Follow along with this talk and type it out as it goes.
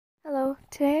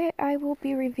I will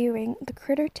be reviewing the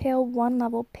Crittertrail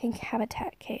 1-level pink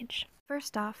habitat cage.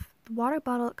 First off, the water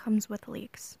bottle comes with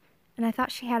leaks, and I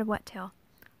thought she had a wet tail.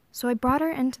 So I brought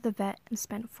her into the vet and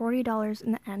spent $40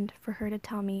 in the end for her to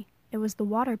tell me it was the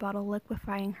water bottle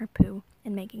liquefying her poo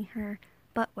and making her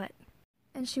butt wet.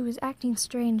 And she was acting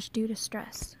strange due to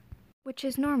stress, which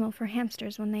is normal for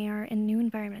hamsters when they are in new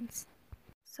environments.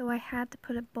 So I had to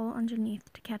put a bowl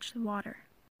underneath to catch the water.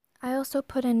 I also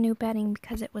put in new bedding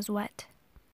because it was wet.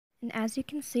 And as you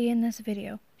can see in this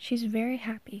video, she's very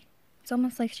happy. It's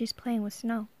almost like she's playing with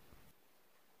snow.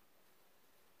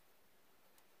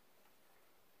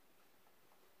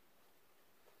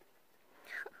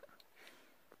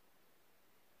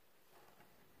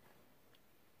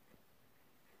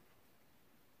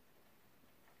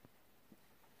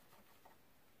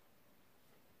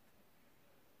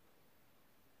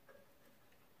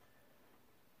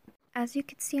 As you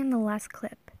could see in the last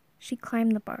clip, she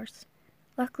climbed the bars.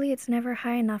 Luckily, it's never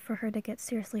high enough for her to get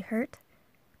seriously hurt,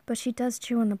 but she does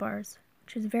chew on the bars,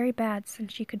 which is very bad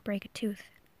since she could break a tooth.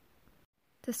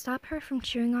 To stop her from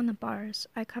chewing on the bars,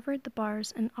 I covered the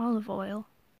bars in olive oil,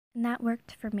 and that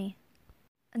worked for me.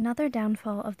 Another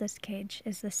downfall of this cage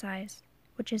is the size,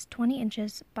 which is 20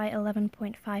 inches by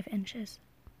 11.5 inches.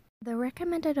 The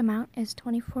recommended amount is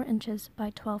 24 inches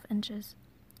by 12 inches.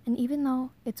 And even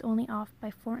though it's only off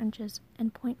by 4 inches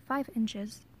and 0.5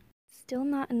 inches, still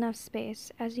not enough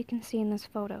space, as you can see in this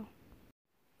photo.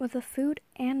 With a food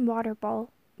and water bowl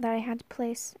that I had to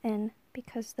place in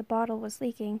because the bottle was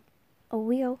leaking, a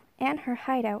wheel, and her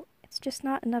hideout, it's just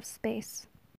not enough space.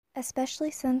 Especially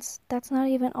since that's not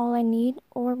even all I need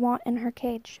or want in her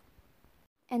cage.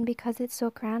 And because it's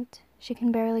so cramped, she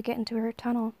can barely get into her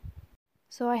tunnel.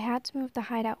 So I had to move the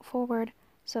hideout forward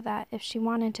so that if she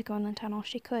wanted to go in the tunnel,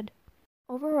 she could.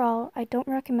 Overall, I don't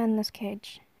recommend this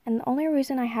cage, and the only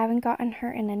reason I haven't gotten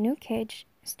her in a new cage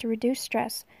is to reduce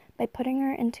stress by putting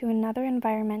her into another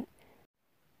environment.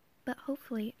 But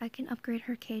hopefully I can upgrade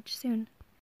her cage soon,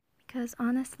 because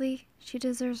honestly, she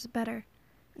deserves better,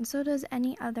 and so does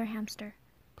any other hamster.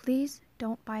 Please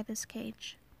don't buy this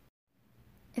cage.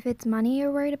 If it's money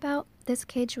you're worried about, this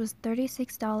cage was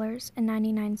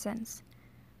 $36.99,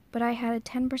 but I had a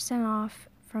 10% off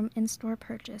from in-store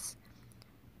purchase.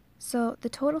 So the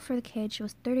total for the cage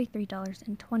was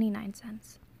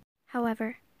 $33.29.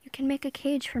 However, you can make a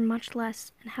cage for much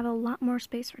less and have a lot more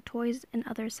space for toys and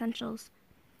other essentials.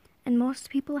 And most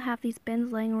people have these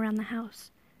bins laying around the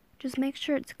house. Just make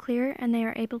sure it's clear and they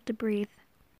are able to breathe.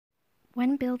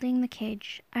 When building the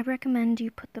cage, I recommend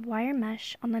you put the wire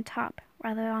mesh on the top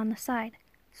rather than on the side,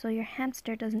 so your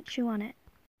hamster doesn't chew on it.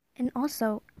 And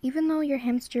also, even though your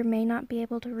hamster may not be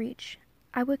able to reach,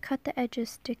 I would cut the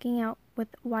edges sticking out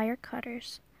with wire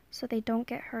cutters so they don't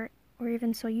get hurt, or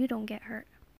even so you don't get hurt.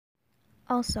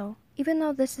 Also, even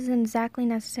though this isn't exactly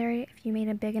necessary if you made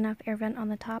a big enough air vent on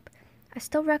the top, I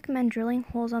still recommend drilling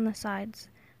holes on the sides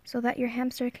so that your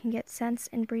hamster can get scents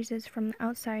and breezes from the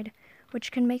outside,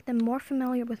 which can make them more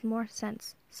familiar with more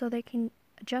scents, so they can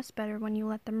adjust better when you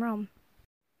let them roam.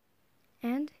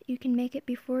 And you can make it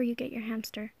before you get your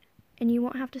hamster, and you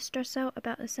won't have to stress out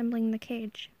about assembling the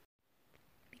cage.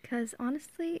 Because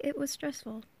honestly, it was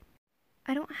stressful.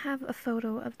 I don't have a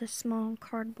photo of the small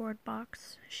cardboard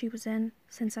box she was in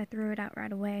since I threw it out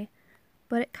right away,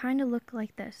 but it kinda looked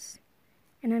like this.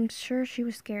 And I'm sure she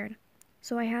was scared,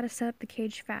 so I had to set up the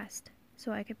cage fast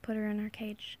so I could put her in her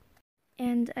cage.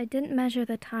 And I didn't measure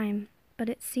the time, but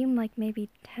it seemed like maybe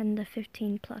 10 to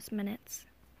 15 plus minutes.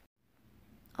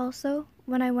 Also,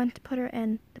 when I went to put her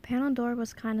in, the panel door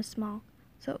was kinda small,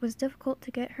 so it was difficult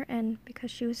to get her in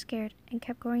because she was scared and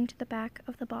kept going to the back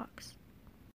of the box.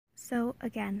 So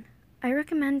again, I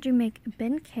recommend you make a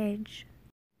bin cage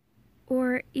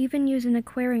or even use an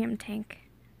aquarium tank,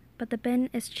 but the bin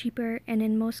is cheaper and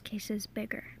in most cases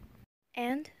bigger.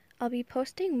 And I'll be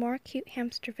posting more cute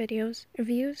hamster videos,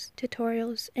 reviews,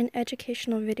 tutorials, and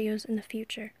educational videos in the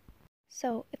future.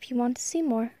 So if you want to see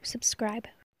more, subscribe,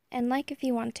 and like if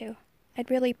you want to. I'd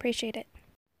really appreciate it.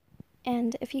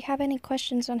 And if you have any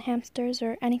questions on hamsters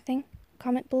or anything,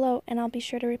 comment below and I'll be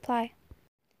sure to reply.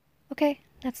 Okay,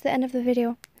 that's the end of the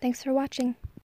video. Thanks for watching.